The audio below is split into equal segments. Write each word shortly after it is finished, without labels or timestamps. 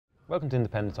Welcome to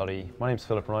Independent.ie. My name is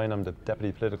Philip Ryan. I'm the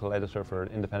Deputy Political Editor for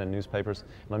Independent Newspapers,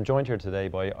 and I'm joined here today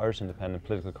by Irish Independent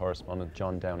political correspondent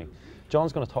John Downey.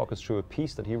 John's going to talk us through a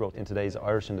piece that he wrote in today's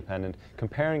Irish Independent,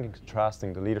 comparing and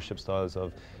contrasting the leadership styles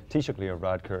of Taoiseach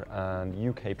Varadkar and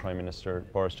UK Prime Minister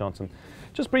Boris Johnson.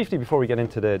 Just briefly, before we get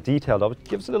into the detail of it,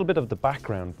 give us a little bit of the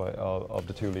background of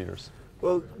the two leaders.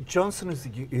 Well, Johnson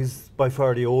is by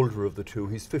far the older of the two.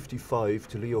 He's 55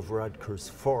 to Leo Varadkar's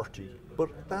 40.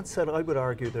 But that said, I would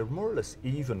argue they're more or less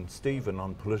even, Stephen,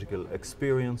 on political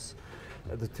experience.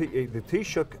 The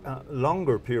Taoiseach,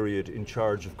 longer period in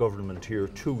charge of government here,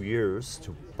 2 years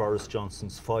to Boris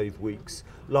Johnson's 5 weeks.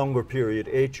 Longer period,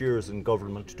 8 years in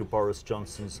government to Boris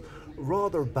Johnson's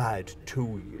rather bad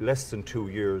less than 2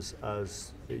 years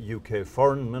as UK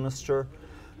Foreign Minister.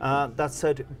 That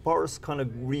said, Boris kind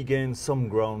of regained some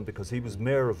ground because he was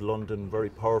Mayor of London, very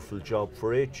powerful job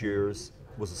for 8 years,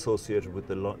 was associated with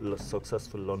the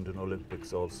successful London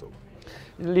Olympics also.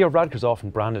 Leo Varadkar's often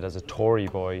branded as a Tory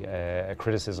boy, a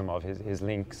criticism of his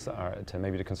links to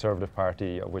maybe the Conservative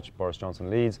Party, of which Boris Johnson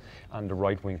leads, and the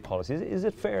right-wing policies. Is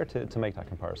it fair to make that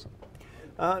comparison?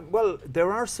 Well,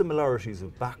 there are similarities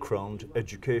of background,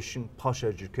 education, posh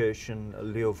education.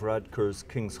 Leo Varadkar's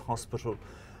King's Hospital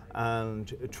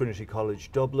and Trinity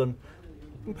College Dublin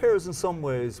compares in some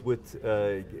ways with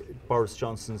Boris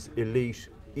Johnson's elite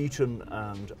Eton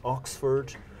and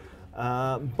Oxford,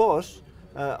 but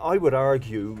I would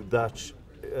argue that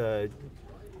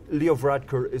Leo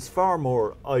Varadkar is far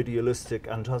more idealistic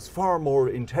and has far more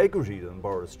integrity than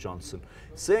Boris Johnson.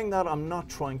 Saying that, I'm not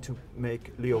trying to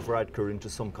make Leo Varadkar into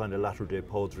some kind of latter-day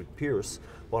Padraig Pearse.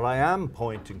 What I am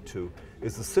pointing to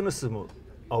is the cynicism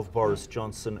of Boris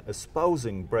Johnson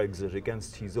espousing Brexit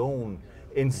against his own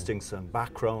instincts and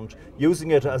background,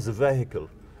 using it as a vehicle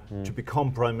to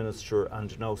become Prime Minister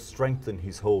and now strengthen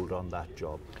his hold on that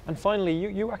job. And finally,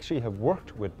 you actually have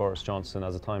worked with Boris Johnson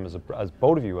as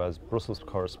both of you as Brussels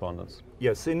correspondents.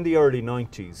 Yes, in the early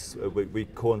 90s we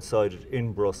coincided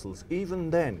in Brussels. Even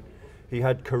then he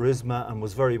had charisma and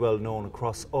was very well known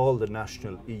across all the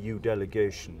national EU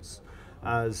delegations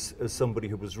as somebody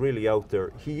who was really out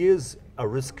there. He is a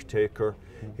risk taker.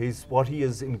 What he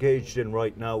is engaged in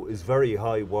right now is very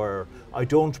high wire. I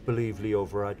don't believe Leo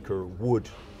Varadkar would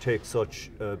take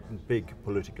such big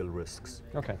political risks.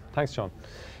 Okay, thanks John.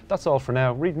 That's all for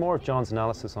now. Read more of John's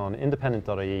analysis on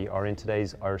independent.ie or in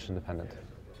today's Irish Independent.